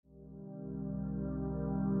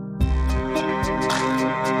Hello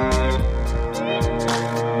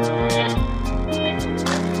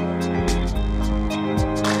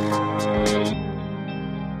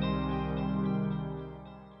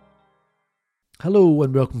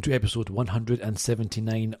and welcome to episode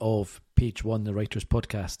 179 of Page One, the Writers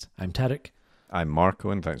Podcast. I'm Tarek. I'm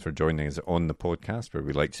Marco, and thanks for joining us on the podcast where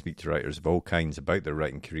we like to speak to writers of all kinds about their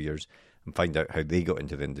writing careers and find out how they got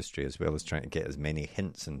into the industry, as well as trying to get as many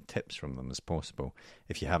hints and tips from them as possible.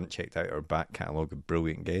 If you haven't checked out our back catalogue of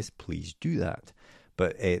brilliant guests, please do that.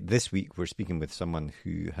 But this week we're speaking with someone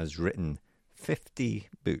who has written 50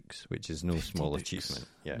 books, which is no small achievement.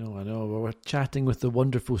 Yeah. No, I know. We're chatting with the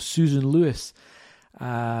wonderful Susan Lewis.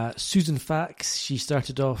 Susan Fax, she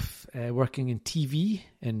started off working in TV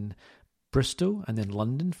in Bristol and then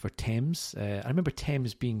London for Thames. I remember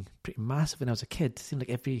Thames being pretty massive when I was a kid. It seemed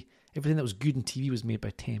like everything that was good in TV was made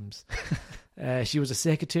by Thames. She was a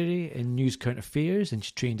secretary in News Current Affairs, and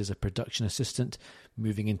she trained as a production assistant,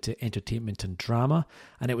 moving into entertainment and drama.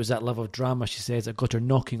 And it was that love of drama, she says, that got her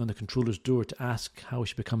knocking on the controller's door to ask how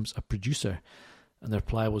she becomes a producer. And the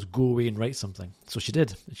reply was, go away and write something. So she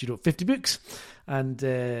did. She wrote 50 books. And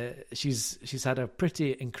she's had a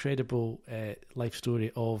pretty incredible life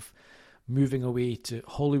story of moving away to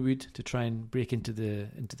Hollywood to try and break into the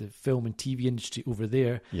film and TV industry over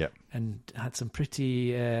there. Yep. And had some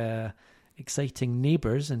pretty exciting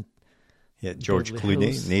neighbours. And George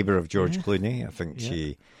Clooney, neighbour of George Clooney. I think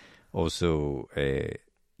she also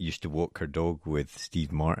used to walk her dog with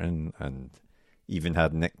Steve Martin, and even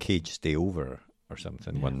had Nick Cage stay over or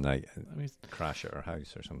something one night and crash at her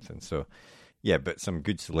house or something. So, yeah, but some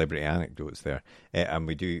good celebrity anecdotes there, and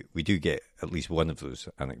we do get at least one of those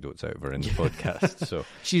anecdotes out of her in the podcast. So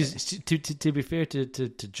she's to be fair to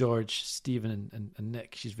George, Stephen, and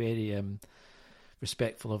Nick, she's very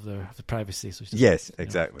respectful of the privacy. So she doesn't,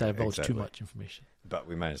 exactly, divulge too much information. But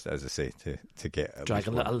we managed, as I say, to get at drag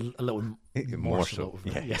a little morsel.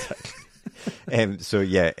 Yeah, exactly.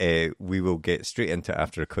 We will get straight into it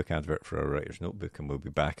after a quick advert for our writer's notebook, and we'll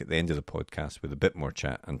be back at the end of the podcast with a bit more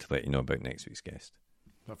chat and to let you know about next week's guest.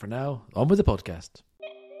 But for now, on with the podcast.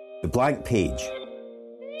 The blank page.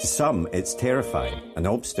 To some, it's terrifying, an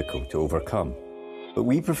obstacle to overcome. But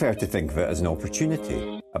we prefer to think of it as an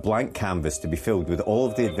opportunity, a blank canvas to be filled with all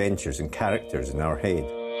of the adventures and characters in our head.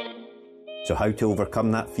 So how to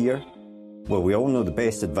overcome that fear? Well, we all know the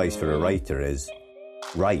best advice for a writer is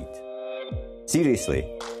write. Seriously,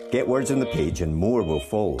 get words on the page and more will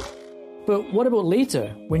follow. But what about later,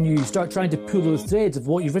 when you start trying to pull those threads of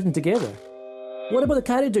what you've written together? What about the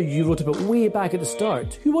character you wrote about way back at the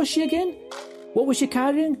start? Who was she again? What was she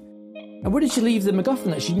carrying? And where did she leave the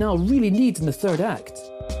MacGuffin that she now really needs in the third act?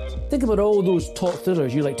 Think about all those top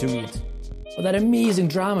thrillers you like to read, or that amazing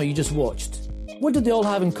drama you just watched. What did they all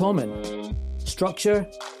have in common? Structure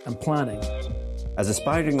and planning. As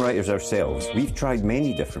aspiring writers ourselves, we've tried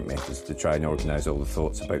many different methods to try and organise all the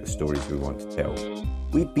thoughts about the stories we want to tell.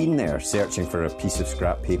 We've been there searching for a piece of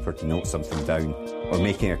scrap paper to note something down, or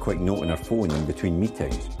making a quick note on our phone in between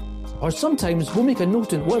meetings. Or sometimes we'll make a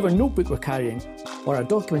note in whatever notebook we're carrying, or a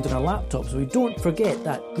document on our laptop so we don't forget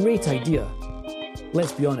that great idea.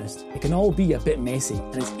 Let's be honest, it can all be a bit messy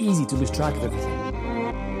and it's easy to lose track of everything.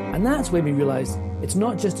 And that's when we realised it's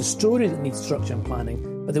not just the story that needs structure and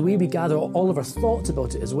planning, but the way we gather all of our thoughts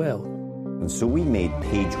about it as well. And so we made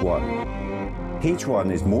Page One. Page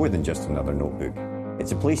One is more than just another notebook.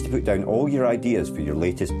 It's a place to put down all your ideas for your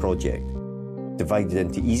latest project, divided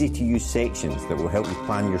into easy-to-use sections that will help you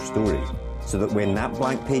plan your story, so that when that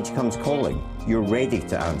blank page comes calling, you're ready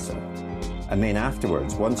to answer. And then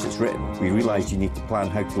afterwards, once it's written, we realised you need to plan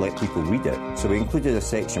how to let people read it, so we included a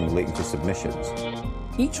section relating to submissions.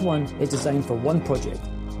 Each one is designed for one project,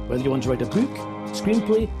 whether you want to write a book,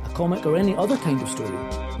 screenplay, a comic, or any other kind of story.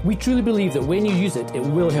 We truly believe that when you use it, it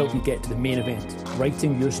will help you get to the main event,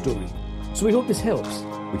 writing your story. So we hope this helps.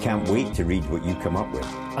 We can't wait to read what you come up with.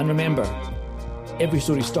 And remember, every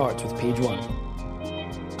story starts with page one.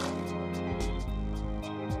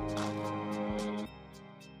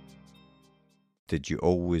 Did you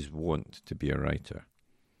always want to be a writer?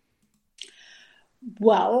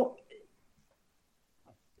 Well,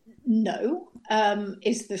 no,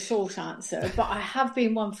 is the short answer. But I have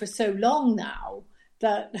been one for so long now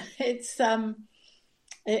that it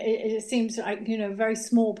seems like, a very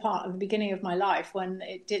small part of the beginning of my life when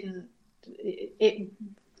it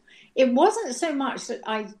wasn't so much that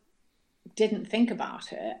I didn't think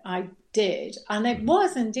about it. I did. And it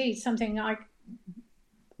was indeed something I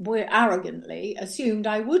arrogantly assumed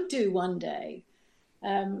I would do one day.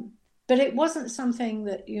 But it wasn't something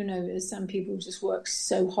that, as some people just work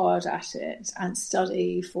so hard at it and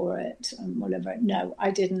study for it and whatever. No,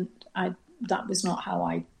 I didn't. that was not how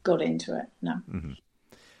I got into it. No. Mm-hmm.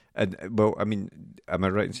 And well, I mean, am I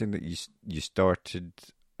right in saying that you started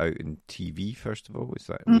out in TV first of all? Was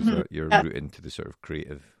that your route into the sort of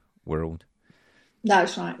creative world?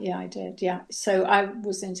 That's right. Yeah, I did. Yeah. So I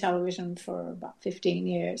was in television for about 15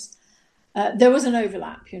 years. There was an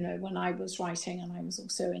overlap, when I was writing and I was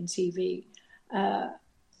also in TV.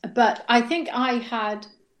 But I think I had,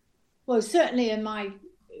 well, certainly in my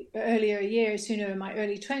earlier years, in my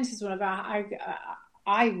early 20s, whenever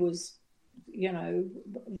I was,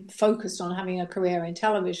 focused on having a career in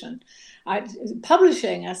television.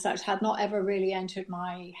 Publishing as such had not ever really entered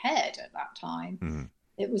my head at that time. Mm-hmm.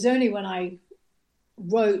 It was only when I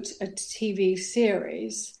wrote a TV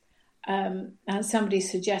series and somebody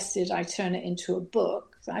suggested I turn it into a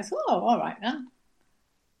book. So I thought, all right then,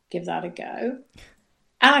 give that a go.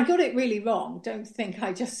 And I got it really wrong. Don't think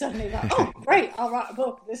I just suddenly went, oh, great, I'll write a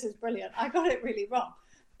book. This is brilliant. I got it really wrong.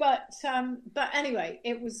 But anyway,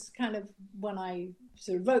 it was kind of when I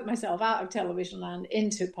sort of wrote myself out of television land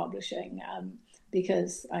into publishing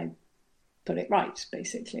because I put it right,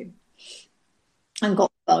 basically, and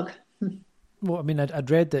got the bug. Well, I mean, I'd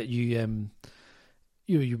read that you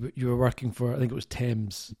were working for, I think it was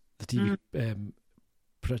Thames, the TV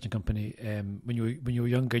production company, when you were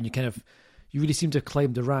younger, and you really seemed to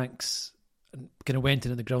climb the ranks and kind of went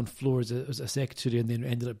in at the ground floor as a secretary, and then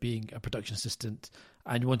ended up being a production assistant,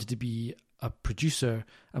 and you wanted to be a producer.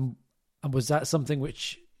 And was that something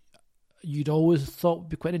which you'd always thought would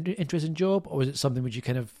be quite an interesting job, or was it something which you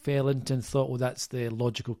kind of fell into and thought, well, that's the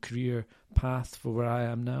logical career path for where I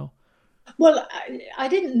am now? Well, I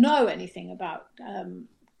didn't know anything about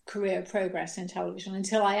career progress in television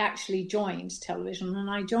until I actually joined television, and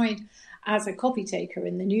I joined as a copy taker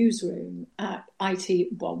in the newsroom at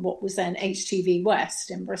what was then HTV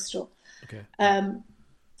West in Bristol. Okay.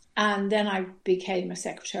 And then I became a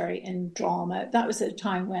secretary in drama. That was at a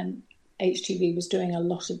time when HTV was doing a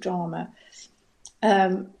lot of drama.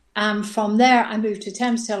 And from there, I moved to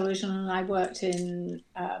Thames Television, and I worked in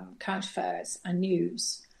current affairs and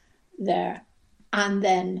news there, and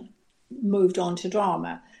then moved on to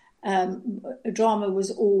drama. Drama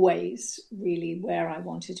was always really where I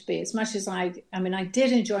wanted to be. As much as I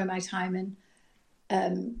did enjoy my time in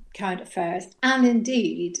current affairs, and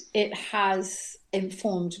indeed it has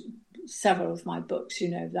informed several of my books,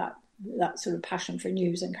 that sort of passion for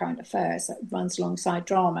news and current affairs that runs alongside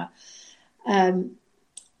drama. But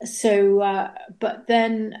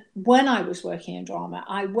then when I was working in drama,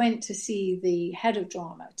 I went to see the head of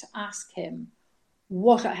drama to ask him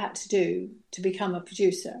what I had to do to become a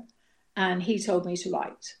producer. And he told me to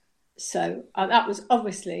write. So that was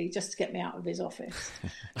obviously just to get me out of his office.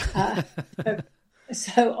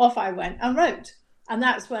 So off I went and wrote. And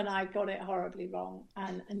that's when I got it horribly wrong.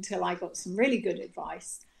 And until I got some really good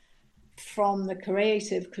advice from the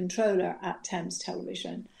creative controller at Thames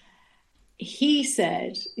Television. He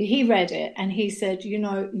said, he read it and he said,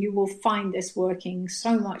 you will find this working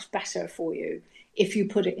so much better for you if you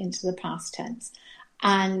put it into the past tense.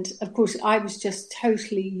 And of course, I was just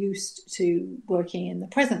totally used to working in the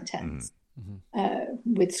present tense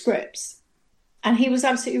with scripts. And he was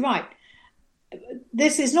absolutely right.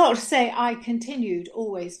 This is not to say I continued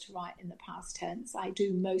always to write in the past tense. I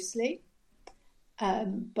do mostly.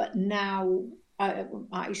 But now, I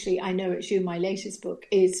Know It's You, my latest book,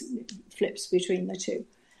 flips between the two.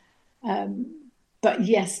 But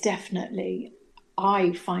yes, definitely,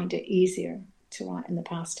 I find it easier to write in the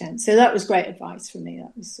past tense. So that was great advice for me.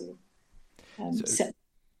 That was sort of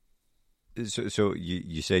So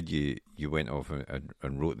you said you went off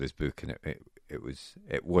and wrote this book, and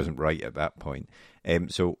it wasn't right at that point.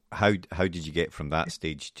 So how did you get from that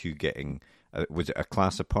stage to getting? Was it a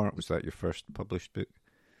class apart? Was that your first published book?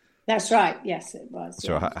 That's right. Yes, it was.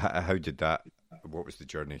 So how did that? What was the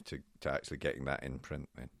journey to actually getting that in print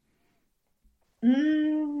then?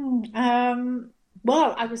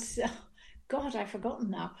 Well, I was. God, I've forgotten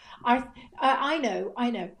now. I know.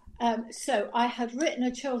 So I had written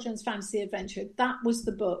a children's fantasy adventure. That was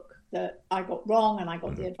the book that I got wrong and I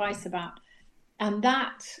got the advice about. And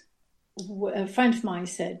that, a friend of mine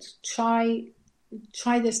said, try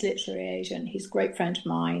this literary agent. He's a great friend of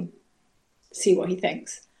mine. See what he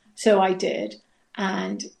thinks. So I did.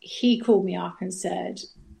 And he called me up and said,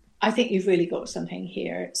 I think you've really got something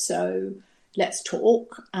here. So let's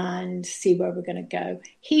talk and see where we're going to go.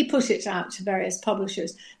 He put it out to various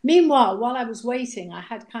publishers. Meanwhile, while I was waiting, I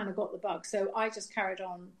had kind of got the bug. So I just carried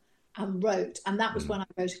on and wrote. And that was when I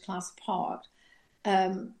wrote A Class Apart,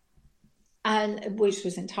 and which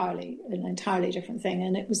was an entirely different thing.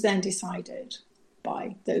 And it was then decided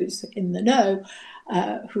by those in the know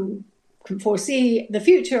who can foresee the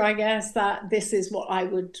future, I guess, that this is what I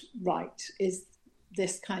would write, is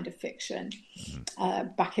this kind of fiction.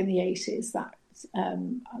 Back in the 80s, that,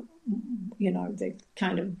 the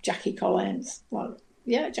kind of Jackie Collins,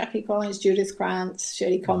 Judith Krantz,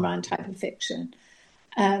 Shirley Conran type of fiction.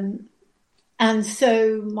 And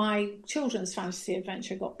so my children's fantasy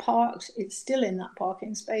adventure got parked. It's still in that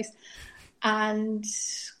parking space. And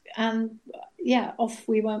off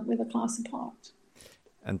we went with A Class Apart.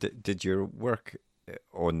 And did your work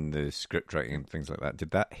on the script writing and things like that,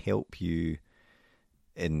 did that help you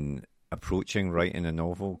in approaching writing a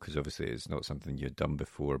novel? Because obviously it's not something you'd done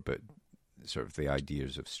before, but sort of the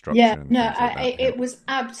ideas of structure and things like that. It was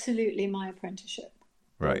absolutely my apprenticeship.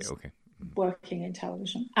 Right, okay. Working in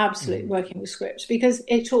television, absolutely working with scripts, because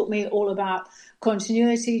it taught me all about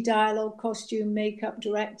continuity, dialogue, costume, makeup,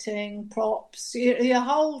 directing, props, the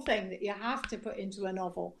whole thing that you have to put into a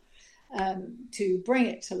novel to bring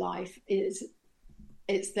it to life. It's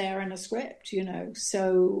there in a script,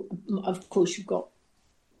 So of course you've got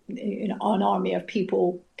an army of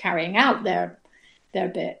people carrying out their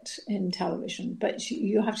bit in television, but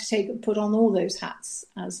you have to put on all those hats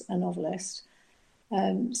as a novelist.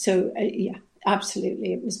 Absolutely,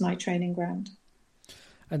 it was my training ground.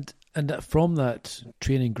 And from that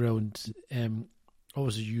training ground,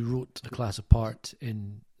 obviously you wrote A Class Apart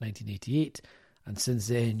in 1988, and since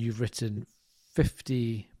then you've written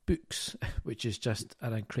 50 books, which is just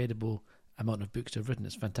an incredible amount of books to have written.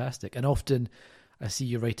 It's fantastic. And often I see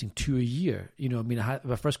you writing 2 a year.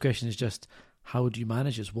 My first question is just, how do you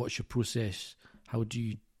manage this? What's your process? How do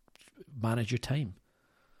you manage your time?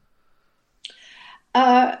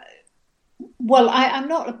 Well, I'm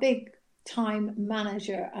not a big time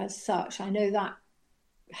manager as such. I know that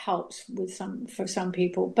helps for some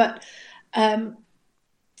people, but I'm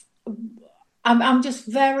just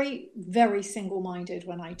very, very single-minded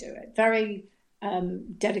when I do it. Very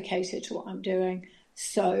dedicated to what I'm doing.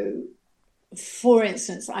 So, for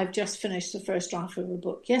instance, I've just finished the first draft of a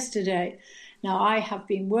book yesterday. Now, I have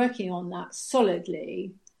been working on that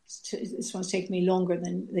solidly. This one's taken me longer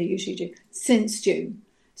than they usually do, since June.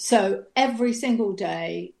 So every single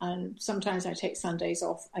day, and sometimes I take Sundays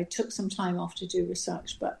off. I took some time off to do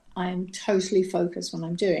research, but I am totally focused when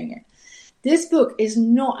I'm doing it. This book is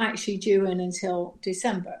not actually due in until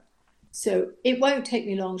December. So it won't take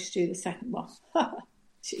me long to do the second one.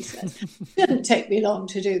 She said, it didn't take me long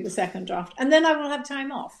to do the second draft. And then I will have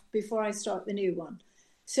time off before I start the new one.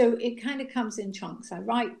 So it kind of comes in chunks. I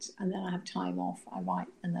write and then I have time off. I write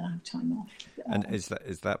and then I have time off. And is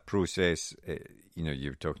that process,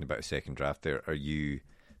 you're talking about a second draft there. Are you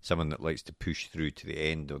someone that likes to push through to the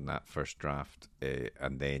end on that first draft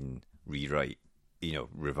and then rewrite,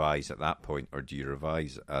 revise at that point? Or do you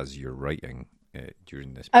revise as you're writing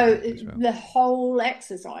during this period as well? The whole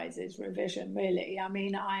exercise is revision, really. I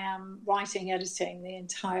mean, I am writing, editing the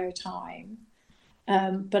entire time.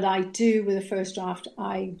 But I do, with the first draft,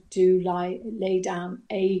 I do lay down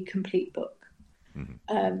a complete book.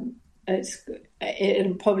 Mm-hmm.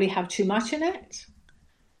 It'll probably have too much in it,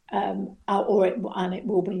 and it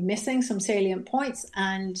will be missing some salient points,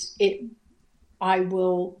 and I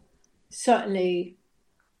will certainly,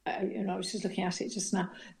 I was just looking at it just now.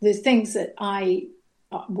 There's things that I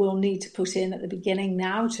will need to put in at the beginning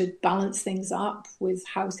now to balance things up with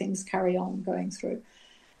how things carry on going through.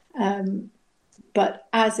 But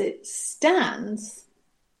as it stands,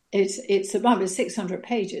 it's about 600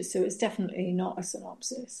 pages, so it's definitely not a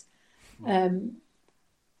synopsis. And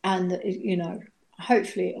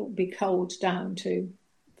hopefully it will be culled down to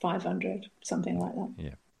 500, something like that.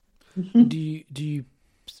 Yeah. Mm-hmm. Do you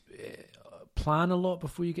plan a lot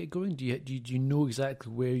before you get going? Do you know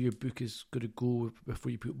exactly where your book is going to go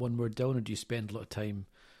before you put one word down, or do you spend a lot of time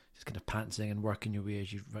just kind of pantsing and working your way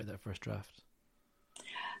as you write that first draft?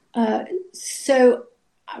 So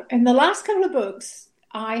in the last couple of books,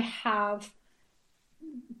 I have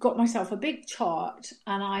got myself a big chart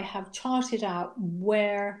and I have charted out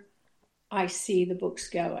where I see the books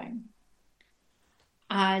going.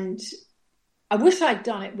 And I wish I'd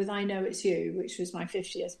done it with I Know It's You, which was my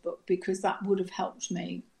 50th book, because that would have helped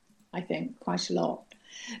me, I think, quite a lot.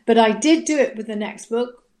 But I did do it with the next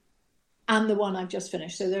book and the one I've just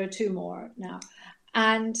finished. So there are 2 more now.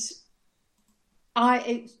 And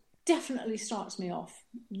it definitely starts me off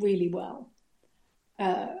really well,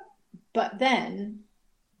 but then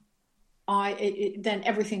then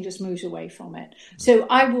everything just moves away from it. So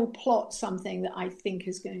I will plot something that I think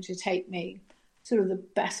is going to take me sort of the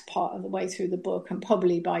best part of the way through the book, and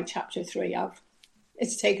probably by chapter 3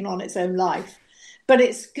 it's taken on its own life. But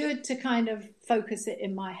it's good to kind of focus it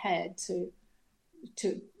in my head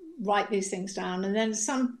to write these things down, and then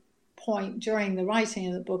some point during the writing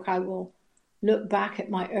of the book, I will look back at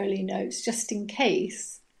my early notes just in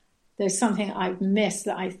case there's something I've missed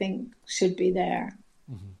that I think should be there.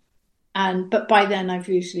 But by then I've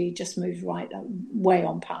usually just moved way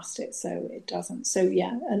on past it, so it doesn't. So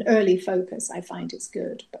yeah, an early focus, I find it's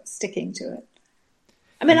good, but sticking to it.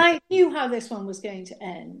 I mean, I knew how this one was going to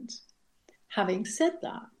end. Having said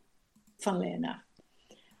that, funnily enough,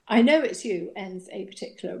 I Know It's You ends a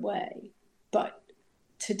particular way, but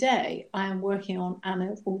today I am working on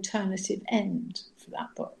an alternative end for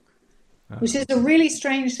that book, which is a really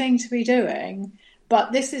strange thing to be doing,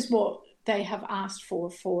 but this is what they have asked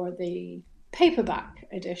for the paperback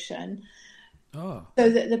edition. So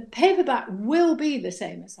that the paperback will be the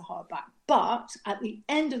same as the hardback, but at the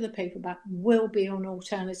end of the paperback will be an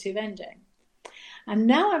alternative ending. And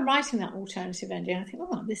now I'm writing that alternative ending. I think,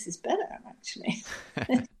 oh, this is better, actually.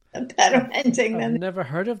 A better ending than... I've never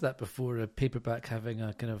heard of that before, a paperback having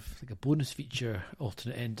a kind of like a bonus feature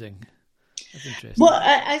alternate ending. That's interesting. Well,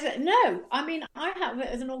 no, I mean, I have it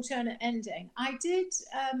as an alternate ending. I did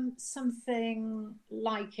something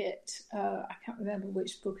like it. I can't remember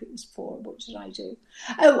which book it was for. What did I do?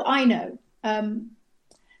 Oh, I know.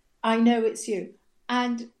 I Know It's You.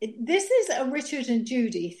 And this is a Richard and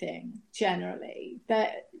Judy thing, generally,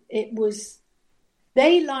 that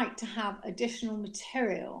they like to have additional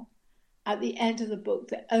material at the end of the book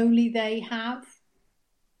that only they have.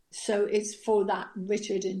 So it's for that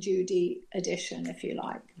Richard and Judy edition, if you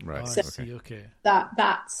like. Right. So okay.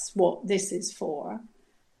 That's what this is for.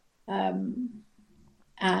 But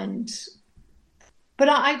I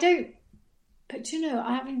don't. But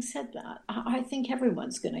having said that, I think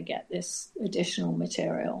everyone's going to get this additional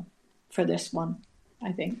material for this one.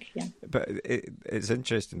 I think, yeah. But it's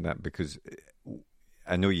interesting that, because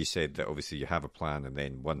I know you said that obviously you have a plan, and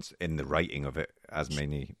then once in the writing of it, as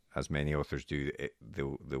many authors do,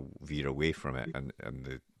 they'll veer away from it, and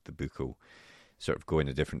the book will sort of go in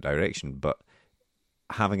a different direction. But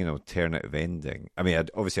having an alternative ending, I mean,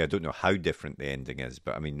 obviously I don't know how different the ending is,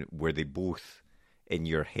 but I mean, were they both in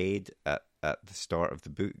your head at the start of the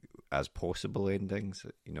book as possible endings?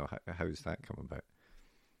 How does that come about?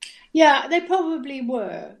 Yeah, they probably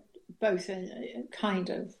were both kind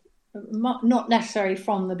of, not necessarily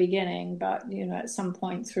from the beginning, but at some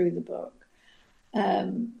point through the book.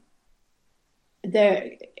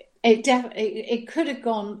 It could have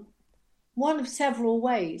gone one of several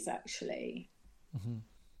ways, actually. Mm-hmm.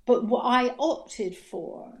 But what I opted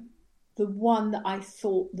for, the one that I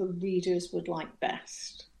thought the readers would like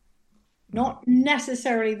best. Not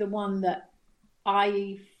necessarily the one that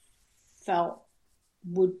I felt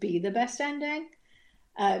would be the best ending,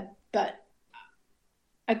 but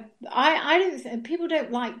I don't. People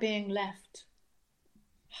don't like being left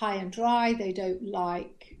high and dry. They don't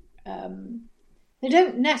like. They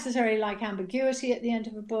don't necessarily like ambiguity at the end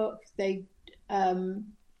of a book. They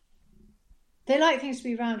like things to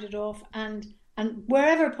be rounded off, and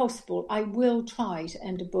wherever possible, I will try to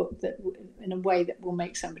end a book that in a way that will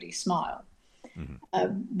make somebody smile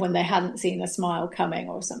when they hadn't seen a smile coming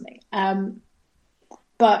or something.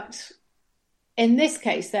 But in this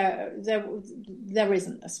case, there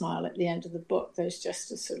isn't a smile at the end of the book. There's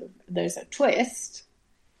just there's a twist,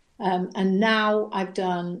 and now I've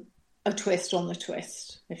done a twist on the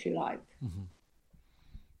twist, if you like. Mm-hmm.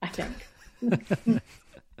 I think.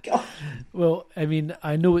 God. Well, I mean,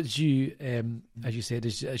 I Know It's You, as you said,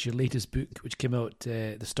 is your latest book, which came out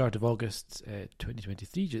the start of August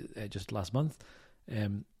 2023, just last month.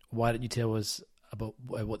 Why don't you tell us about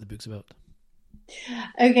what the book's about?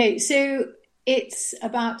 Okay, so it's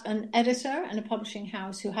about an editor and a publishing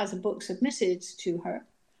house who has a book submitted to her.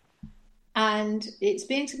 And it's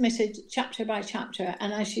being submitted chapter by chapter.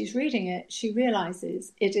 And as she's reading it, she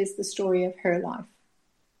realizes it is the story of her life.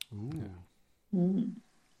 Ooh. Mm.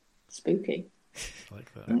 Spooky. I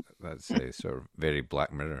like that. That's a sort of very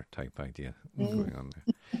Black Mirror type idea going on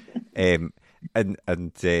there.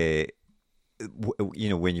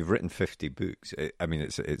 When you've written 50 books, I mean,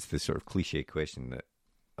 it's the sort of cliche question that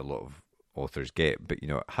a lot of authors get. But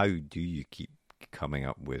how do you keep coming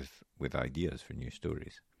up with ideas for new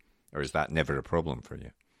stories, or is that never a problem for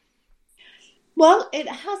you? Well, it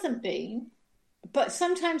hasn't been, but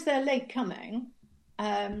sometimes they're late coming.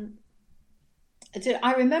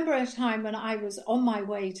 I remember a time when I was on my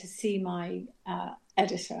way to see my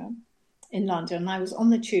editor in London. I was on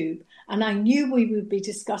the tube, and I knew we would be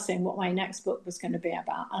discussing what my next book was going to be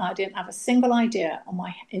about, and I didn't have a single idea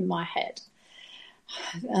in my head.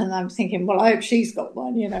 And I'm thinking, well, I hope she's got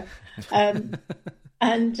one,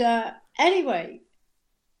 Anyway,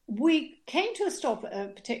 we came to a stop at a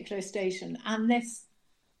particular station, and this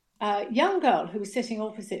young girl who was sitting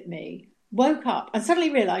opposite me woke up and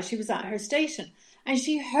suddenly realised she was at her station. And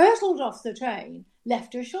she hurtled off the train,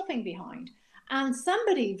 left her shopping behind. And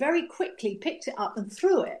somebody very quickly picked it up and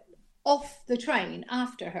threw it off the train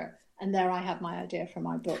after her. And there I have my idea for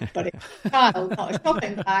my book. But it's a child, not a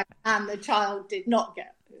shopping bag, and the child did not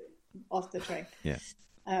get off the train. Yeah.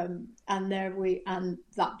 And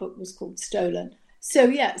that book was called Stolen.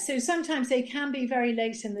 So sometimes they can be very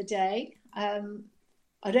late in the day. I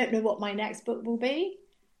don't know what my next book will be,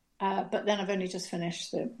 but then I've only just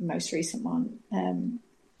finished the most recent one.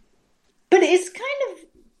 But it's kind of,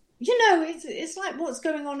 it's like what's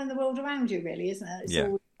going on in the world around you, really, isn't it? It's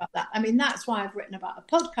always about that. I mean, that's why I've written about a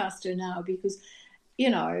podcaster now, because,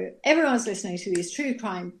 everyone's listening to these true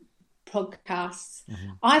crime podcasts.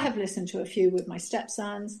 Mm-hmm. I have listened to a few with my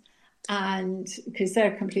stepsons, and because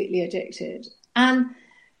they're completely addicted. And,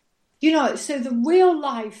 so the real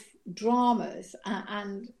life dramas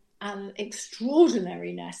and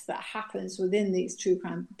extraordinariness that happens within these true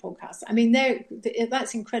crime podcasts, I mean,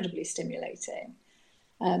 that's incredibly stimulating.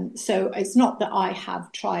 So it's not that I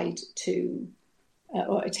have tried to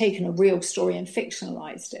or taken a real story and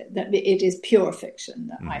fictionalized it, that it is pure fiction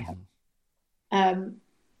that I have.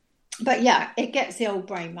 But yeah, it gets the old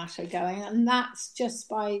brain matter going, and that's just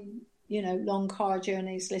by, long car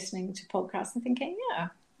journeys, listening to podcasts and thinking, I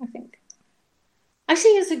think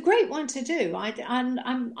actually it's a great one to do. I've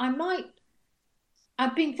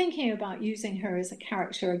been thinking about using her as a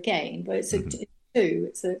character again, but it's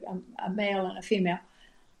it's a male and a female.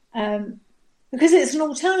 Because it's an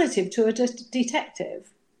alternative to a detective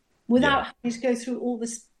without having to go through all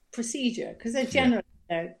this procedure, because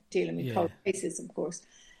they're dealing with cold cases, of course.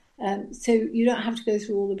 So you don't have to go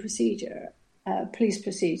through all the procedure, police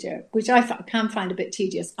procedure, which I can find a bit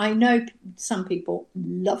tedious. I know some people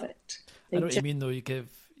love it. I know what you mean, though.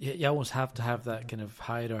 You almost have to have that kind of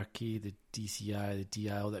hierarchy, the DCI, the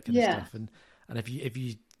DI, all that kind of stuff. And if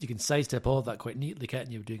you can sidestep all of that quite neatly, can't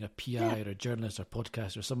you? Doing a PI or a journalist or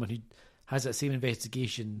podcast or someone who has that same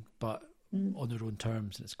investigation but on their own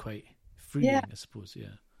terms, and it's quite freeing, I suppose.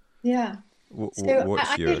 Yeah. So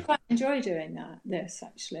I did quite enjoy doing this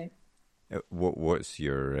actually. What's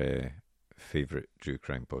your favourite true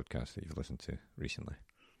crime podcast that you've listened to recently?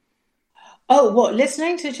 Oh, what,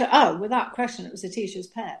 listening to? Without question, it was A Teacher's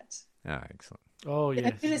Pet. Ah, excellent. Oh, yeah.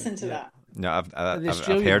 Have you listened to that? No, I've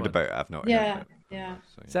heard about it. I've not heard about it. Yeah.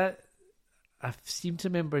 Is that, I seem to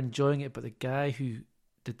remember enjoying it, but the guy who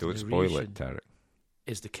did the narration... Don't spoil it, Tarek.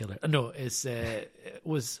 ...is the killer. No,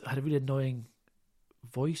 had a really annoying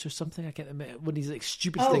voice or something. I can't remember. One of these like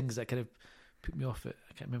stupid things that kind of put me off it.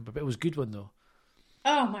 I can't remember, but it was a good one though.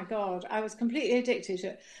 Oh my God, I was completely addicted to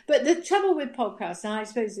it. But the trouble with podcasts, and I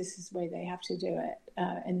suppose this is the way they have to do it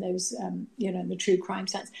in those, in the true crime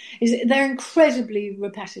sense, is they're incredibly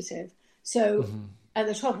repetitive. So at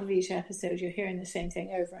the top of each episode, you're hearing the same thing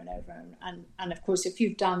over and over. And of course, if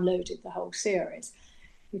you've downloaded the whole series,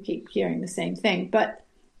 you keep hearing the same thing. But,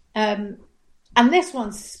 and this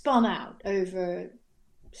one spun out over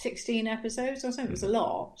 16 episodes or something. It was a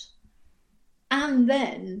lot. And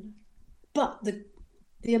then, but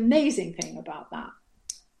the amazing thing about that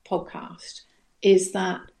podcast is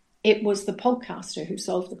that it was the podcaster who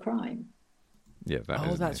solved the crime. Yeah,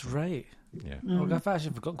 that's right. Yeah. I've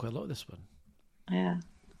actually forgotten quite a lot of this one. Yeah.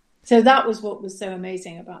 So that was what was so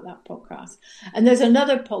amazing about that podcast. And there's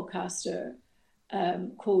another podcaster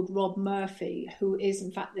called Rob Murphy, who is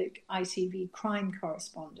in fact the ITV crime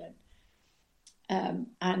correspondent.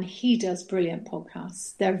 And he does brilliant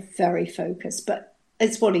podcasts. They're very focused, but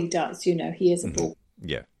it's what he does. He is a bull.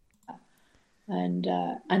 Yeah.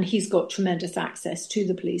 And he's got tremendous access to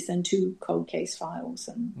the police and to cold case files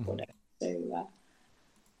and whatever. So,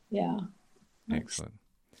 Excellent.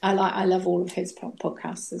 I love all of his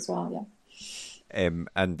podcasts as well. Yeah.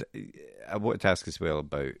 And I wanted to ask as well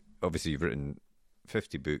about, obviously you've written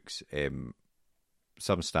 50 books, some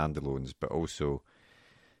standalones, but also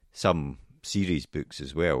some series books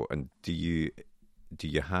as well. And do you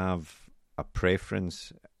have a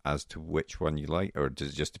preference as to which one you like, or does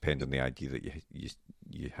it just depend on the idea that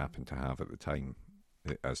you happen to have at the time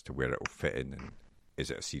as to where it will fit in? And is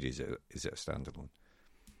it a series? Is it a standalone?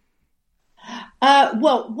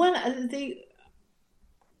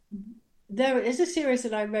 There is a series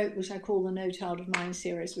that I wrote, which I call the No Child of Mine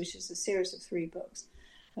series, which is a series of 3 books.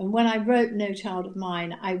 And when I wrote No Child of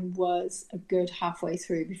Mine, I was a good halfway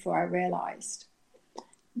through before I realised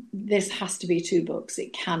this has to be 2 books.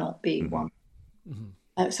 It cannot be one.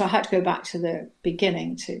 So I had to go back to the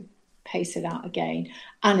beginning to pace it out again.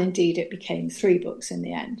 And indeed, it became 3 books in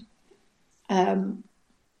the end.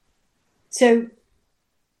 So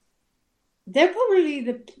they're probably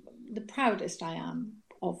the proudest I am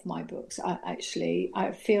of my books. I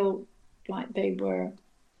feel like they were,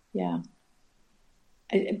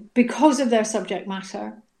 because of their subject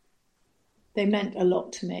matter, they meant a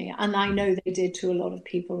lot to me, and I know they did to a lot of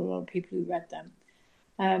people who read them.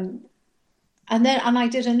 And I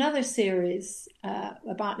did another series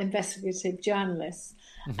about investigative journalists,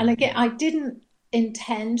 and again, I didn't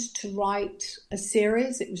intend to write a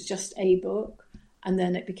series. It was just a book, and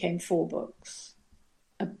then it became 4 books,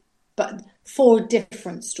 but 4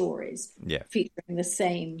 different stories featuring the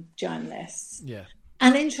same journalists. Yeah.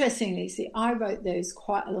 And interestingly, I wrote those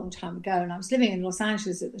quite a long time ago, and I was living in Los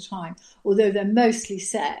Angeles at the time, although they're mostly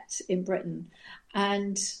set in Britain.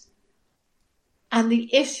 And the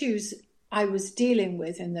issues I was dealing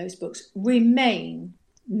with in those books remain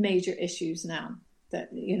major issues now,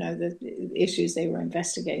 that, the issues they were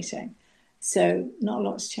investigating. So not a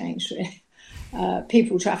lot's changed, really.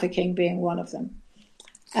 People trafficking being one of them.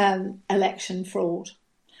 Election fraud.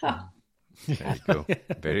 There you go.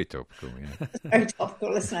 Very topical, yeah. Very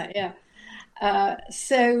topical, isn't it? Yeah.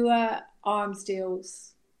 So arms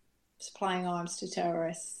deals, supplying arms to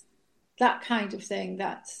terrorists, that kind of thing.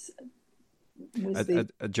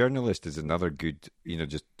 A journalist is another good,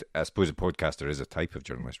 just, I suppose a podcaster is a type of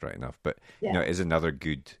journalist, right enough, but is another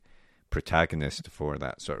good protagonist for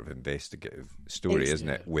that sort of investigative story, isn't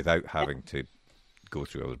it? Without having to go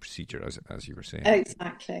through all the procedure, as you were saying.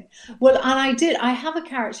 Exactly. Well, and I have a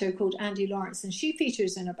character called Andy Lawrence, and she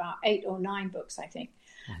features in about 8 or 9 books, I think.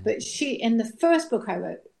 But in the first book I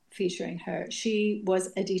wrote featuring her, she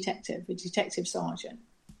was a detective sergeant.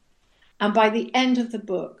 And by the end of the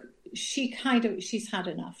book, she's had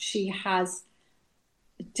enough. She has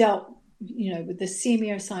dealt, with the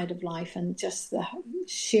seamier side of life and just the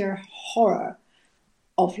sheer horror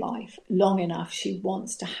of life long enough. She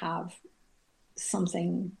wants to have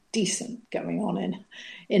something decent going on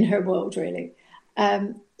in her world, really.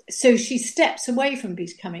 So she steps away from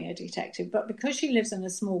becoming a detective, but because she lives in a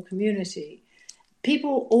small community,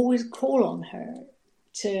 people always call on her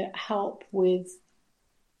to help with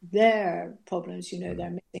their problems, their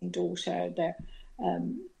missing daughter,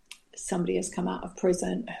 somebody has come out of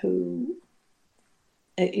prison who,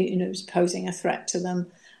 is posing a threat to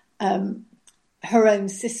them. Her own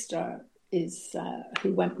sister is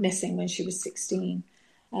who went missing when she was 16.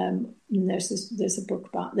 There's a book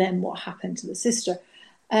about them, what happened to the sister.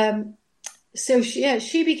 So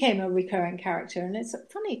she became a recurring character, and it's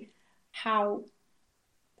funny how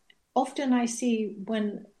often I see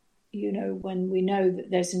when we know that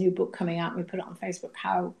there's a new book coming out, and we put it on Facebook,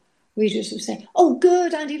 how readers will say, "Oh,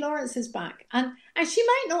 good, Andy Lawrence is back," and she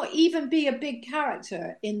might not even be a big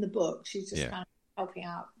character in the book. She's just kind of helping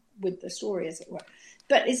out with the story, as it were.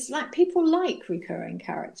 But it's like people like recurring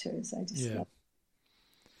characters. I just love.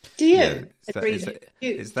 Do you agree?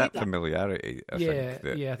 It's that familiarity. I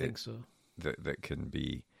I think so. That can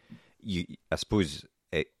be. I suppose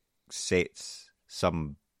it sets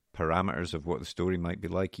some parameters of what the story might be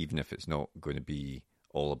like, even if it's not going to be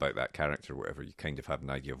all about that character or whatever. You kind of have an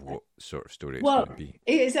idea of what sort of story it's going to be.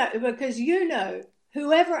 Exactly, because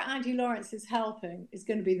whoever Andy Lawrence is helping is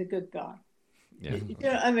going to be the good guy. Yeah. You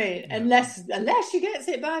know what I mean? Yeah. Unless she gets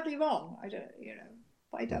it badly wrong. I don't, if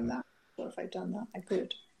I done that, or if I'd done that, I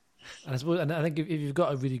could. And I suppose, and I think if you've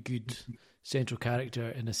got a really good central character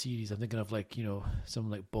in a series, I'm thinking of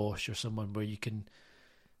someone like Bosch or someone where you can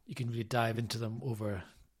really dive into them over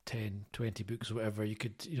 10, 20 books or whatever. You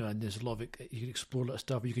could, and there's a lot of it, you can explore a lot of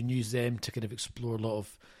stuff. You can use them to kind of explore a lot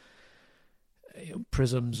of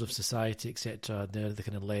prisms of society, etc. They're the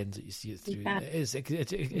kind of lens that you see it through. Yeah. It's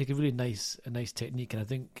a really nice technique, and I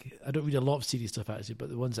think I don't read a lot of series stuff actually, but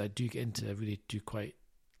the ones that I do get into, I really do quite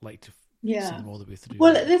like to see them all the way through.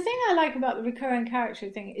 Well, the thing I like about the recurring character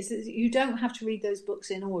thing is that you don't have to read those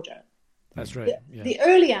books in order. That's right. The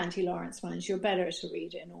early Andy Lawrence ones, you're better to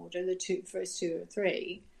read in order, the first 2 or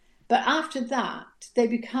 3. But after that, they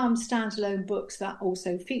become standalone books that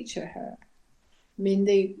also feature her. I mean,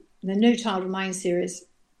 the No Child of Mine series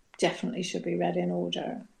definitely should be read in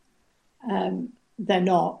order. They're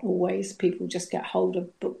not always. People just get hold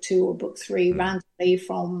of book 2 or book 3 randomly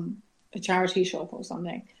from a charity shop or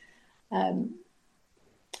something. And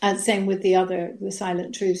same with the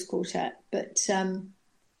Silent Truths Quartet. But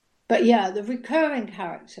the recurring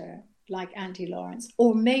character like Andy Lawrence,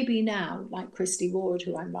 or maybe now like Christy Ward,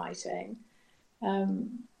 who I'm writing,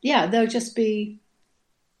 they'll just be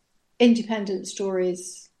independent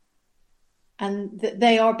stories, and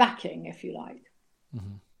they are backing, if you like.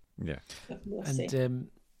 Mm-hmm. Yeah. We'll see.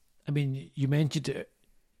 I mean, you mentioned it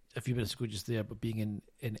a few minutes ago just there, but being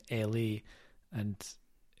in LA, and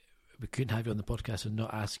we couldn't have you on the podcast and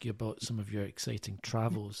not ask you about some of your exciting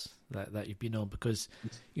travels that you've been on, because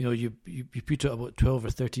you put out about 12 or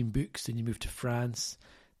 13 books, then you moved to France,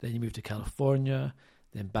 then you moved to California,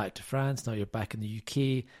 then back to France, now you're back in the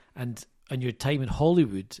UK, and your time in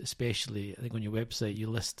Hollywood especially, I think on your website you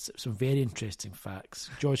list some very interesting facts.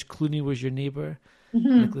 George Clooney was your neighbour.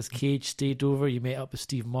 Mm-hmm. Nicolas Cage stayed over, you met up with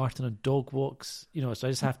Steve Martin on dog walks, so I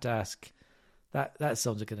just have to ask, that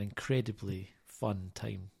sounds like an incredibly fun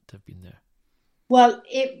time to have been there. Well,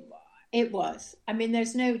 it was. I mean,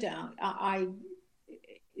 there's no doubt.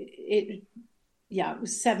 It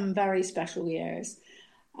was 7 very special years.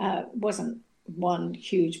 It wasn't one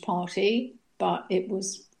huge party, but it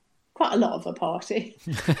was quite a lot of a party.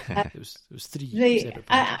 It was 3 separate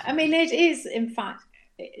parties. I mean, it is, in fact,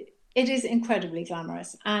 it is incredibly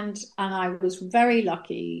glamorous, and I was very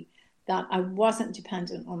lucky that I wasn't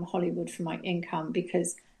dependent on Hollywood for my income,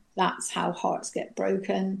 because that's how hearts get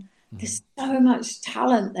broken. Mm-hmm. There's so much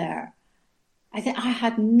talent there. I think I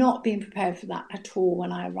had not been prepared for that at all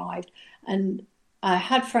when I arrived. And I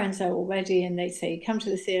had friends there already, and they'd say, come to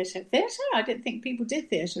the theatre. Theatre? I didn't think people did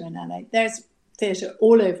theatre in LA. There's theatre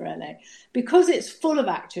all over LA. Because it's full of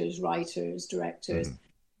actors, writers, directors,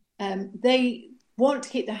 they want to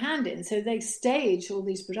keep their hand in. So they stage all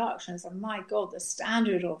these productions, and my God, the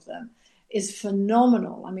standard of them is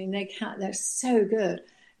phenomenal. I mean, they're so good.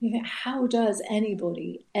 You think, how does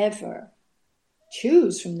anybody ever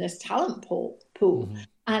choose from this talent pool? Mm-hmm.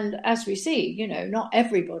 And as we see, not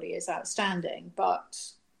everybody is outstanding, but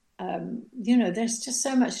there's just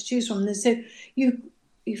so much to choose from. So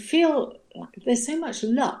you feel like there's so much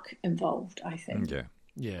luck involved, I think.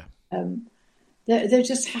 Yeah. There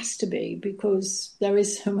just has to be, because there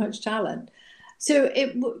is so much talent. So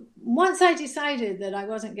once I decided that I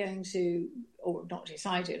wasn't going to, or not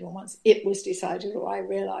decided, or once it was decided, or I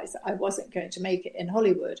realised that I wasn't going to make it in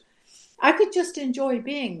Hollywood, I could just enjoy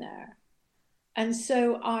being there. And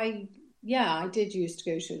so I did used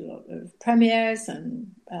to go to a lot of premieres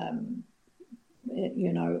and,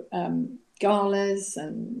 galas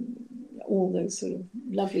and all those sort of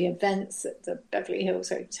lovely events at the Beverly Hills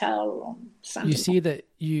Hotel or on Santa You say that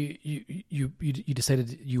you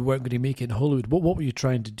decided you weren't going to make it in Hollywood. What were you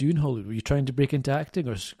trying to do in Hollywood? Were you trying to break into acting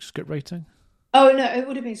or script writing? Oh, no, it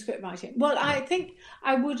would have been script writing. Well, I think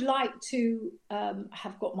I would like to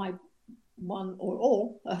have got my one or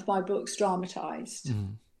all of my books dramatised.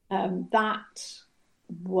 Mm. That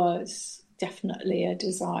was definitely a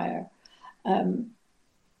desire.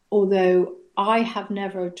 Although I have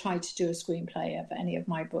never tried to do a screenplay of any of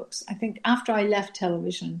my books. I think after I left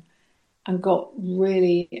television and got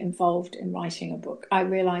really involved in writing a book, I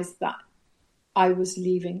realised that I was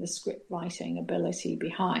leaving the script writing ability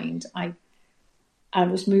behind. I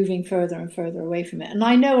was moving further and further away from it. And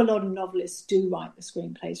I know a lot of novelists do write the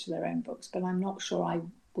screenplays for their own books, but I'm not sure I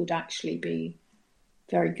would actually be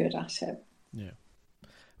very good at it. Yeah.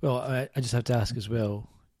 Well, I just have to ask as well,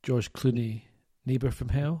 George Clooney, Neighbour from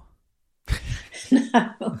Hell?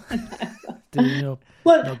 No. Did you know?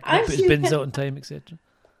 Well, put his bins out on time, etc.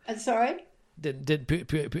 Sorry? Did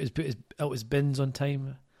put his bins on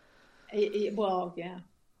time? Well, yeah.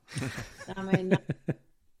 I mean,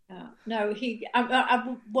 no. He.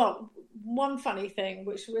 Well, one funny thing,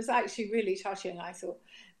 which was actually really touching, I thought,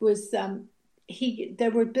 was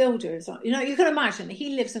there were builders. You can imagine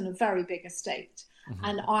he lives in a very big estate, mm-hmm.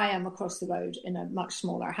 and I am across the road in a much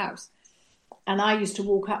smaller house. And I used to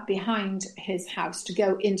walk up behind his house to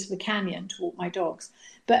go into the canyon to walk my dogs.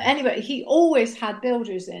 But anyway, he always had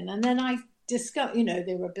builders in. And then I discovered,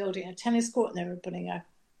 they were building a tennis court, and they were putting a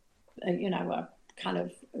kind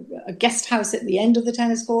of a guest house at the end of the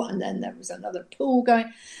tennis court. And then there was another pool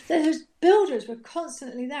going. Those builders were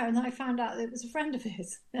constantly there. And then I found out that it was a friend of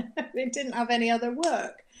his. It didn't have any other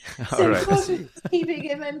work. So it was keeping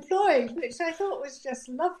him employed, which I thought was just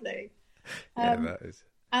lovely. Yeah, that is.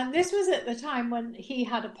 And this was at the time when he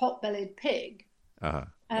had a pot-bellied pig. Uh-huh.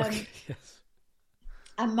 Okay, yes.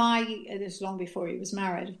 And this was long before he was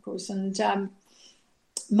married, of course. And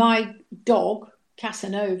my dog,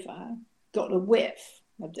 Casanova, got a whiff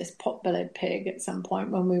of this pot-bellied pig at some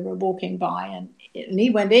point when we were walking by. And he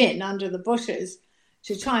went in under the bushes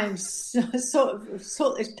to try and sort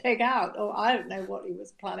this pig out. Or I don't know what he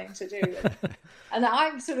was planning to do. And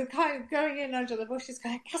I'm sort of kind of going in under the bushes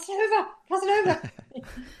going, Casanova,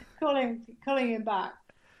 calling him back.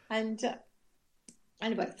 And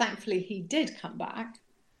anyway, thankfully he did come back.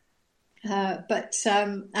 But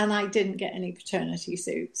and I didn't get any paternity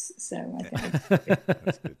suits. So I think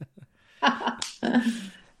that's good.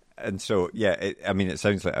 And so, yeah, it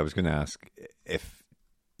sounds like I was going to ask if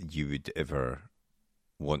you would ever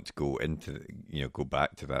want to go into, go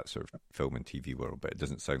back to that sort of film and TV world, but it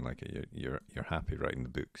doesn't sound like it. You're happy writing the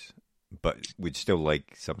books, but we'd still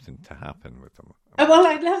like something to happen with them. Well,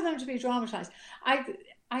 I'd love them to be dramatised.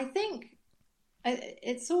 I think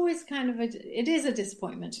it's always kind of it is a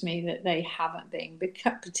disappointment to me that they haven't been,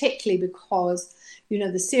 particularly because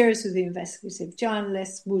the series with the investigative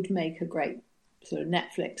journalists would make a great sort of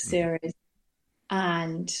Netflix series,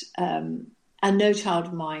 and No Child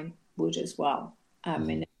of Mine would as well. I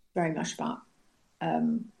mean, it's very much about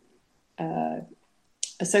a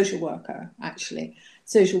social worker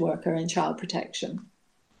in child protection.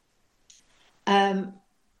 And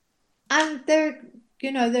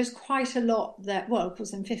there's quite a lot that, well, of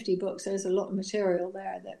course, in 50 books, there's a lot of material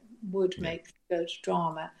there that would make good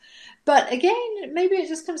drama. But again, maybe it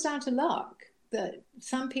just comes down to luck, that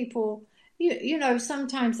some people,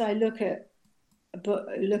 sometimes I look at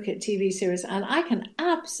TV series and I can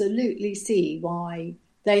absolutely see why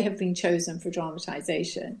they have been chosen for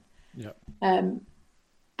dramatization. Yeah.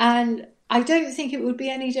 And I don't think it would be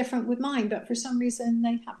any different with mine, but for some reason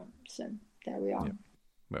they haven't. So there we are. Yeah.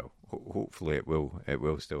 Well, hopefully it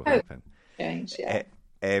will still happen. Change, yeah.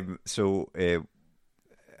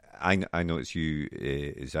 I know It's You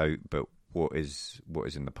is out, but what is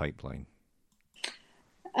in the pipeline?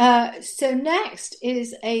 So next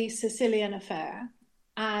is A Sicilian Affair,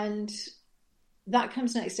 and that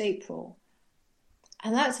comes next April.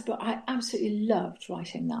 And that's a book I absolutely loved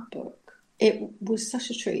writing that book. It was such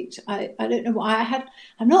a treat. I don't know why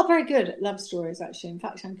I'm not very good at love stories, actually. In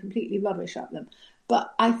fact, I'm completely rubbish at them.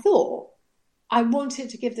 But I thought I wanted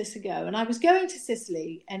to give this a go. And I was going to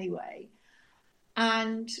Sicily anyway.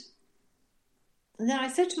 And then I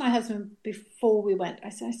said to my husband before we went, I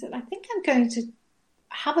said, I think I'm going to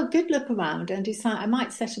have a good look around and decide I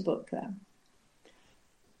might set a book there.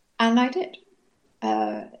 And I did.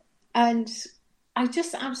 And I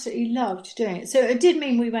just absolutely loved doing it. So it did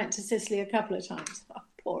mean we went to Sicily a couple of times. Oh,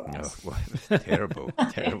 poor us. No, well,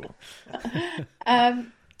 terrible.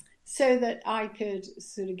 So that I could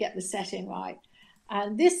sort of get the setting right.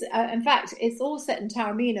 And this, in fact, it's all set in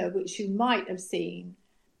Taormina, which you might have seen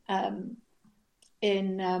in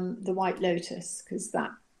The White Lotus, because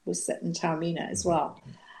that was set in Taormina as well.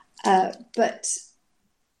 But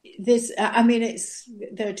this,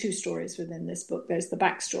 there are two stories within this book. There's the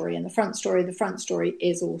backstory and the front story. The front story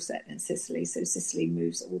is all set in Sicily, so Sicily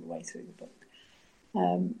moves all the way through the book.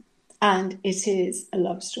 And it is a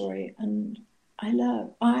love story, and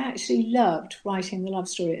I actually loved writing the love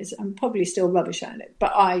story. I'm probably still rubbish at it,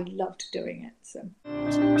 but I loved doing it. So.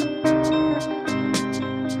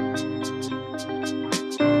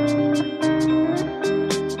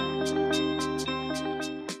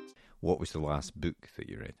 What was the last book that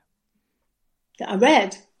you read? That I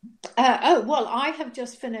read? I have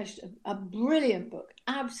just finished a brilliant book,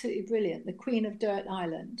 absolutely brilliant, The Queen of Dirt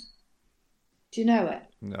Island. Do you know it?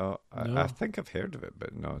 No, I think I've heard of it,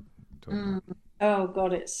 but no. Don't know. Oh,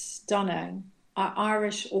 God, it's stunning.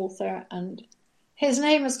 Irish author, and his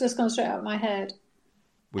name has just gone straight out of my head.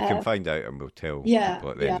 We can find out and we'll tell people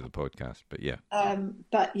at the end of the podcast, but yeah.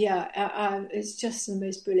 It's just the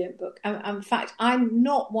most brilliant book. In fact, I'm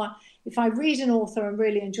not one, if I read an author and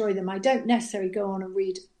really enjoy them, I don't necessarily go on and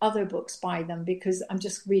read other books by them because I'm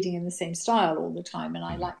just reading in the same style all the time, and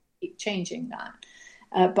I like to keep changing that.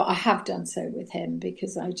 But I have done so with him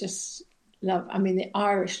because I just love, the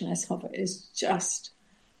Irishness of it is just,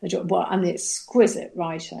 and the exquisite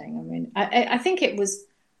writing. I think it was,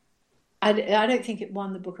 I don't think it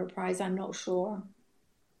won the Booker Prize. I'm not sure.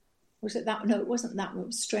 Was it that? No, it wasn't that one. It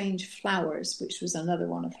was Strange Flowers, which was another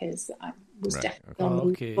one of his that I was definitely on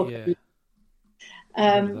the book.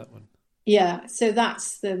 That one. Yeah, so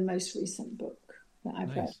that's the most recent book that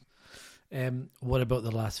I've read. What about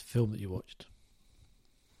the last film that you watched?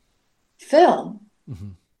 Film?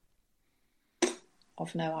 Mm-hmm.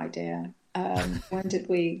 I've no idea. When did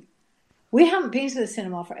we? We haven't been to the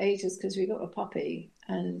cinema for ages because we got a puppy.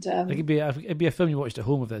 And it'd be a film you watched at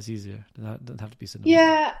home if that's easier. It doesn't have to be cinema.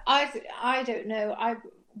 Yeah, I don't know.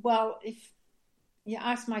 If you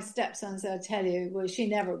ask my stepsons, they'll tell you, well, she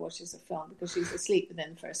never watches a film because she's asleep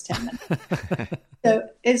within the first 10 minutes. So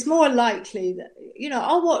it's more likely that,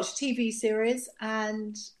 I'll watch TV series,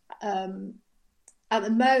 and at the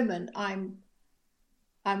moment I'm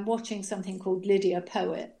watching something called Lydia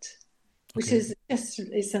Poet, which is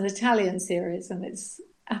it's an Italian series, and it's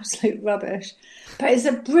absolute rubbish, but it's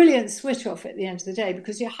a brilliant switch off at the end of the day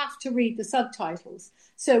because you have to read the subtitles.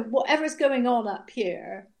 So whatever's going on up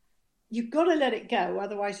here, you've got to let it go,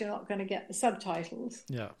 otherwise you're not going to get the subtitles.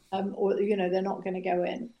 Yeah. Or they're not going to go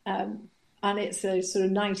in. And it's a sort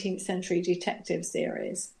of 19th century detective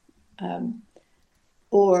series.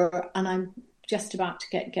 and I'm just about to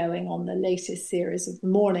get going on the latest series of The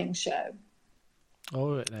Morning Show.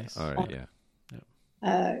 Oh, right, nice. All right,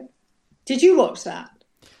 yeah. Did you watch that?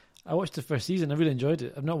 I watched the first season. I really enjoyed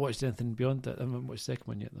it. I've not watched anything beyond that. I haven't watched the second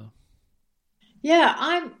one yet, though. Yeah,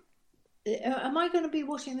 am I going to be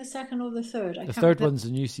watching the second or the third? The third one's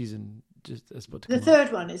the new season. The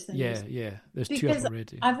third one is the new season. Yeah. There's two up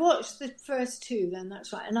already. I've watched the first two, then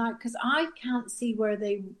that's right. And because I can't see where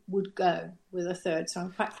they would go with a third, so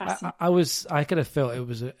I'm quite fascinated. I kind of felt it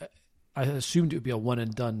was I assumed it would be a one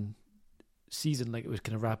and done season, like it was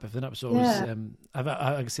kind of wrap everything up. So I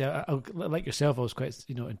like yourself, I was quite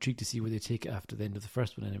intrigued to see where they take it after the end of the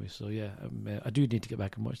first one anyway. So yeah, I do need to get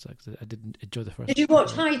back and watch that because I didn't enjoy the first. Did you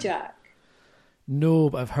watch Hijack? No,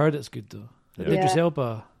 but I've heard it's good though. The Idris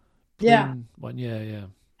Elba one, yeah.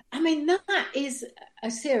 I mean, that is a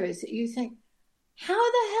series that you think, how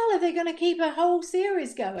the hell are they going to keep a whole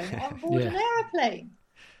series going on board an aeroplane?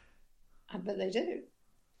 But they do.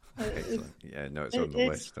 It's on the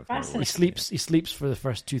list. He sleeps for the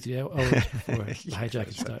first 2-3 hours before the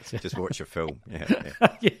hijacking starts. Yeah. Just watch a film.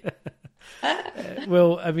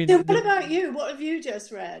 Well, I mean, so what about you? What have you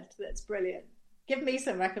just read that's brilliant? Give me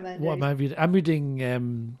some recommendations. What am I reading? I'm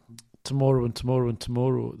reading Tomorrow at the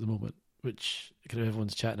moment, which kind of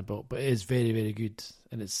everyone's chatting about, but it is very, very good.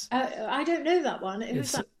 And it's I don't know that one.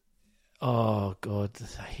 Who's that? Oh God,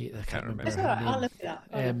 I hate that. I can't remember. That's all right. I'll look it up.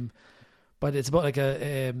 But it's about like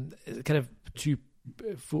a kind of two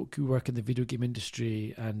folk who work in the video game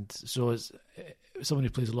industry, and so as someone who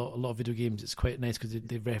plays a lot of video games, it's quite nice because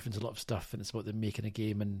they reference a lot of stuff, and it's about them making a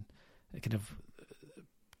game and kind of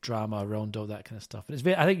drama around all that kind of stuff. And it's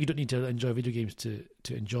I think you don't need to enjoy video games to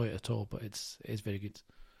enjoy it at all, but it's very good.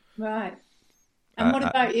 Right. And what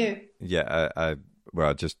about you? Yeah, I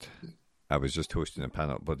was just hosting a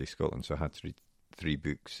panel at Bloody Scotland, so I had to read 3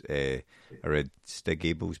 books. I read Stig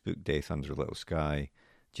Abel's book, Death Under a Little Sky,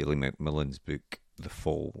 Gillian Macmillan's book, The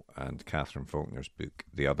Fall, and Catherine Faulkner's book,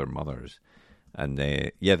 The Other Mothers. And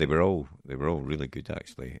they were all really good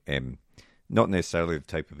actually. Not necessarily the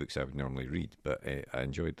type of books I would normally read, but I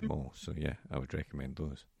enjoyed them all. So yeah, I would recommend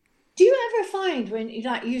those. Do you ever find when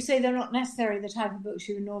you say they're not necessarily the type of books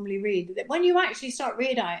you would normally read, that when you actually start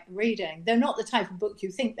reading, they're not the type of book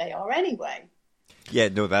you think they are anyway? Yeah,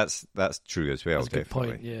 no, that's true as well. That's a good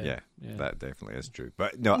point. Yeah, that definitely is true.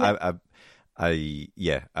 But no,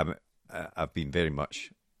 I've been very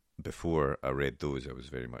much, before I read those, I was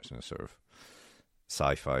very much in a sort of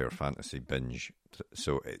sci-fi or fantasy binge.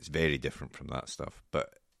 So it's very different from that stuff.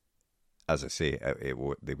 But as I say, they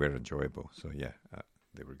were enjoyable. So yeah,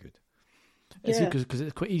 they were good. It's because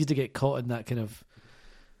it's quite easy to get caught in that kind of.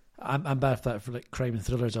 I'm bad for that, for like crime and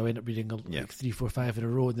thrillers. I'll end up reading like 3, 4, 5 in a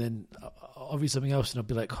row, and then I'll read something else, and I'll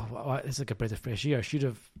be like, "Oh, it's like a breath of fresh air." I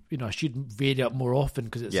should vary up more often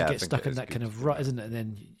because it gets stuck in that kind of rut, isn't it? And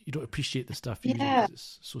then you don't appreciate the stuff. Because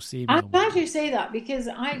it's so samey. I'm glad you say that, because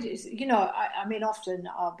I just, I mean, often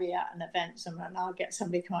I'll be at an event somewhere and I'll get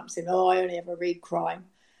somebody come up and say, "Oh, I only ever read crime,"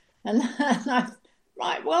 and I'm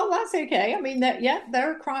right. Well, that's okay. I mean,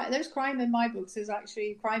 there's crime in my books. There's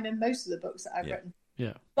actually crime in most of the books that I've written.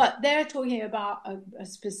 Yeah, but they're talking about a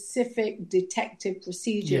specific detective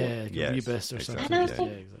procedure. Yeah, Rebus or something. And I was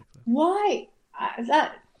like, why?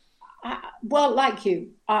 Well, like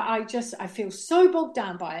you, I feel so bogged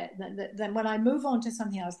down by it that then when I move on to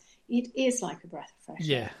something else, it is like a breath of fresh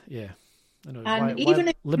air. Yeah. I know. And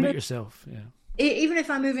why limit yourself? Yeah. Even if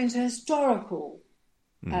I move into historical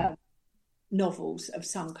novels of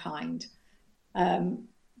some kind,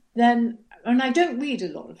 then. And I don't read a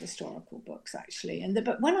lot of historical books, actually.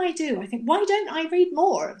 But when I do, I think, why don't I read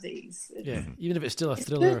more of these? Yeah, even if it's still a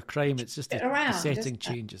thriller or crime, it's just the setting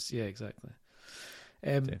changes. Yeah, exactly.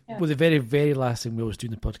 Well, the very, very last thing we always do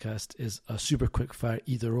in the podcast is a super quick fire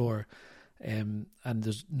either or. And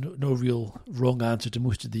there's no real wrong answer to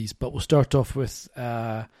most of these. But we'll start off with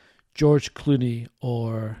George Clooney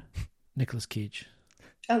or Nicolas Cage.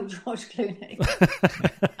 Oh, George Clooney.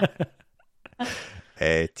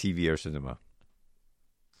 TV or cinema?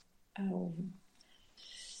 Oh,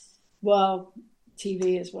 well,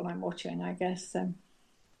 TV is what I'm watching, I guess.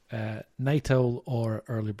 Night owl or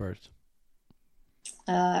early bird?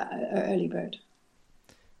 Early bird.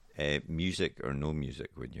 Music or no music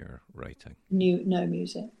when you're writing? No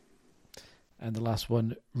music. And the last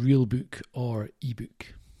one, real book or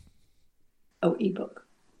ebook? Oh, ebook.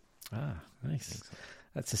 Ah, nice. Excellent.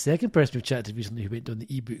 That's the second person we've chatted to recently who went on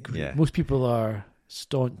the ebook route. Yeah. Most people are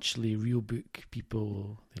staunchly real book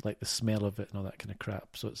people. They like the smell of it and all that kind of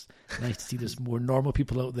crap. So it's nice to see there's more normal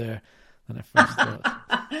people out there than I first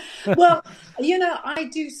thought. Well, I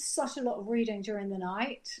do such a lot of reading during the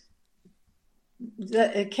night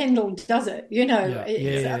the Kindle does it, you know. Got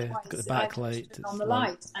the backlight on the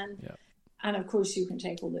light, and of course you can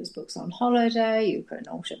take all those books on holiday. You can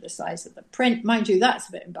alter the size of the print. Mind you, that's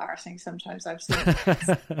a bit embarrassing. Sometimes I've seen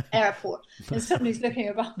the airport and somebody's looking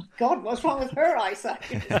about, oh, God, what's wrong with her eyesight?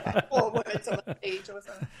 It's like 4 words on the page or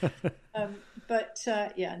something. But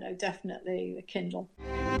no, definitely the Kindle.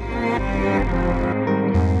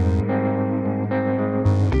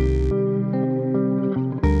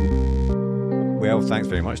 Well, thanks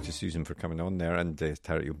very much to Susan for coming on there, and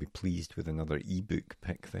Tara, you'll be pleased with another ebook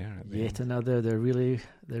pick there. Yet another. They're really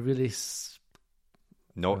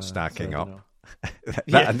not stacking up.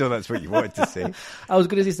 I know that's what you wanted to say. I was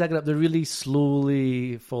going to say stacking up. They're really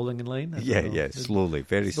slowly falling in line. Slowly,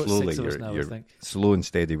 very slowly. You're slow and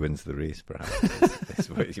steady wins the race, perhaps. That's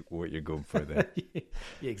what you're going for there. Yeah,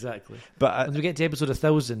 exactly. But when we get to episode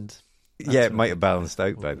 1000. It might have balanced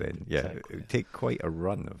out by then. Yeah, exactly. It would take quite a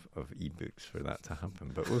run of ebooks for that to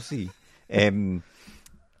happen, but we'll see. I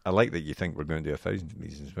like that you think we're going to do 1,000 of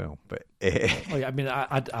these as well. But I mean,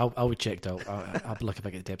 I'll be checked out. I'll be lucky if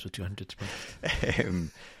I get to episode 200.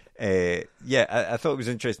 I thought it was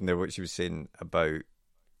interesting there what she was saying about,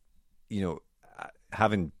 you know,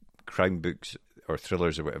 having crime books or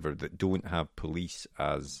thrillers or whatever that don't have police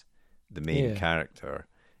as the main character.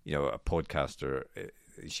 You know, a podcaster.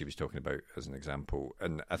 She was talking about as an example,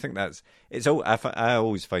 and I think I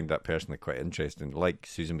always find that personally quite interesting. Like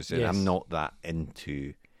Susan was saying, I'm not that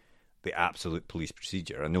into the absolute police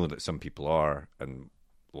procedure. I know that some people are and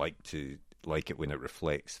like it when it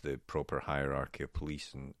reflects the proper hierarchy of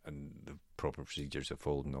police and the proper procedures are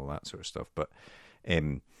followed and all that sort of stuff. But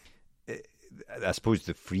I suppose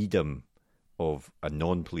the freedom of a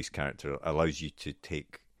non-police character allows you to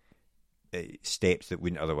take steps that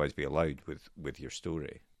wouldn't otherwise be allowed with your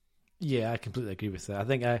story. Yeah, I completely agree with that. I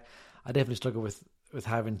think I definitely struggle with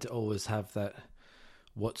having to always have that.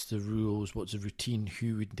 What's the rules? What's the routine?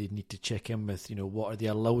 Who would they need to check in with? You know, what are they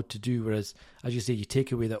allowed to do? Whereas, as you say, you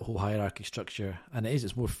take away that whole hierarchy structure, and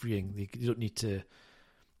it's more freeing. You don't need to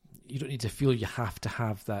feel you have to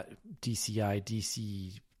have that DCI,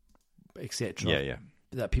 DC, etc. Yeah.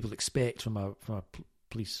 That people expect from a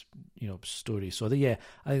police, story. So I think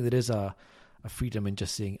there is a freedom in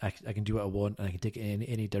just saying I can do what I want and I can take it in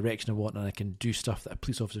any direction I want and I can do stuff that a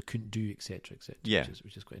police officer couldn't do, etc., etc. Yeah,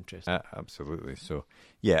 which is quite interesting. Absolutely. So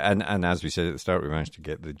and as we said at the start, we managed to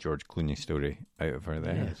get the George Clooney story out of her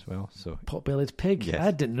there as well. So pot-bellied pig. Yes.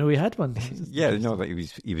 I didn't know he had one.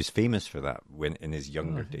 That he was famous for that when in his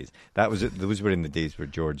younger days. Those were in the days where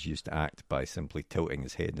George used to act by simply tilting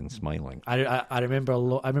his head and smiling. I remember a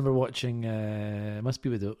lot. I remember watching. It must be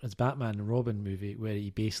with his Batman and Robin movie where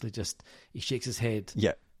he basically he shakes his head.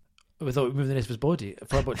 Yeah. Without moving the rest of his body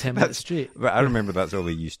for about 10 minutes straight. But I remember that's all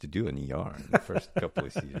they used to do in ER in the first couple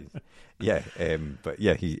of series. Yeah, but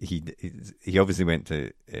yeah, he obviously went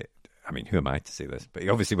to. I mean, who am I to say this? But he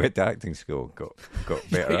obviously went to acting school, got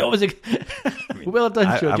better. He obviously, well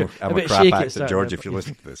done, George. I'm a crap actor, George. If you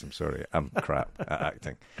listen to this, I'm sorry. I'm crap at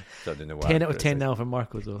acting. So I don't know why. 10 out of 10 now from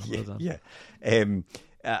Marco, though. Well done. Yeah.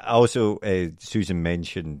 Also, Susan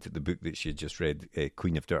mentioned the book that she had just read,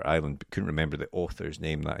 Queen of Dirt Island, but couldn't remember the author's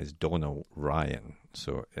name. That is Donal Ryan.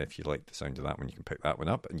 So if you like the sound of that one, you can pick that one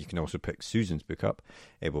up. And you can also pick Susan's book up.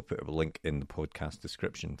 We'll put a link in the podcast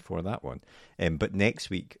description for that one. But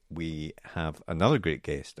next week, we have another great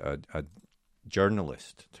guest, a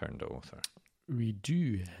journalist turned author. We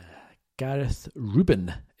do. Gareth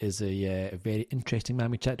Rubin is a very interesting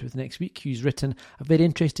man we chat with next week. He's written a very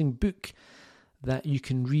interesting book that you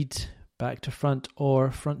can read back to front or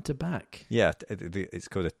front to back. Yeah, it's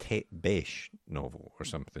called a Tet Besh novel or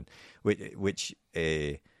something, which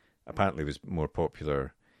apparently was more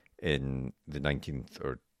popular in the 19th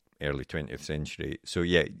or early 20th century. So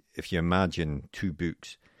yeah, if you imagine two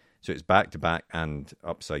books, so it's back to back and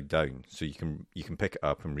upside down, so you can pick it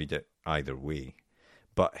up and read it either way.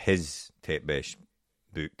 But his Tet Besh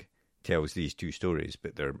book tells these two stories,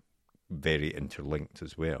 but they're very interlinked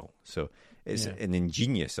as well. So it's an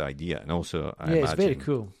ingenious idea, and also I imagine it's very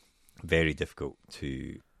cool, very difficult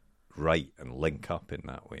to write and link up in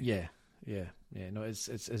that way. Yeah. No, it's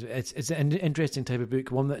an interesting type of book,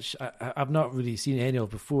 one that I've not really seen any of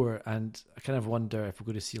before, and I kind of wonder if we're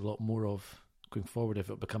going to see a lot more of going forward, if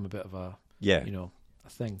it'll become a bit of a a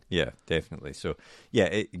thing. Yeah, definitely. So,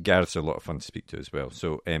 Gareth's a lot of fun to speak to as well.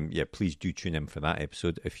 So, please do tune in for that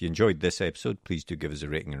episode. If you enjoyed this episode, please do give us a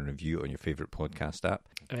rating and review on your favourite podcast app.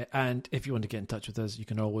 And if you want to get in touch with us, you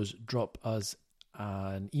can always drop us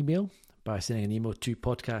an email by sending an email to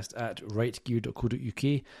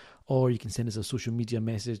podcast@rightgear.co.uk, or you can send us a social media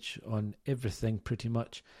message on everything pretty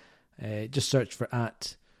much. Just search for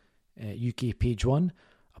UK page one,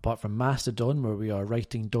 apart from Mastodon, where we are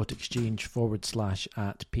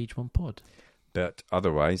writing.exchange/@page1pod. But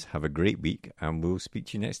otherwise, have a great week, and we'll speak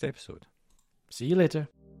to you next episode. See you later.